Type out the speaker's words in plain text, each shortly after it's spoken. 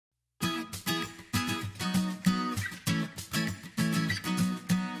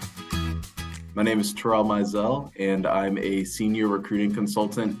My name is Terrell Mizell, and I'm a senior recruiting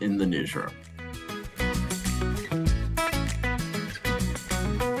consultant in the Newsroom.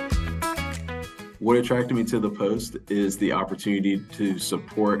 What attracted me to the post is the opportunity to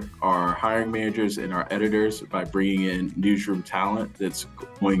support our hiring managers and our editors by bringing in newsroom talent that's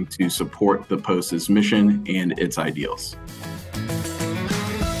going to support the post's mission and its ideals.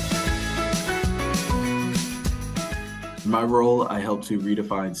 In my role, I help to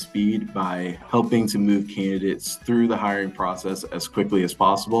redefine speed by helping to move candidates through the hiring process as quickly as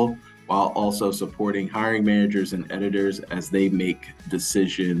possible, while also supporting hiring managers and editors as they make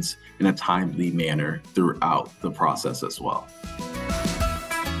decisions in a timely manner throughout the process as well.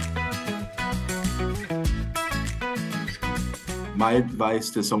 My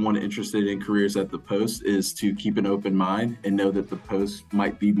advice to someone interested in careers at the Post is to keep an open mind and know that the Post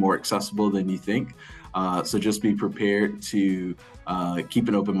might be more accessible than you think. So just be prepared to keep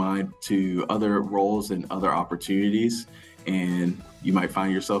an open mind to other roles and other opportunities, and you might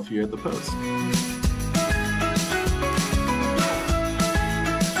find yourself here at the Post.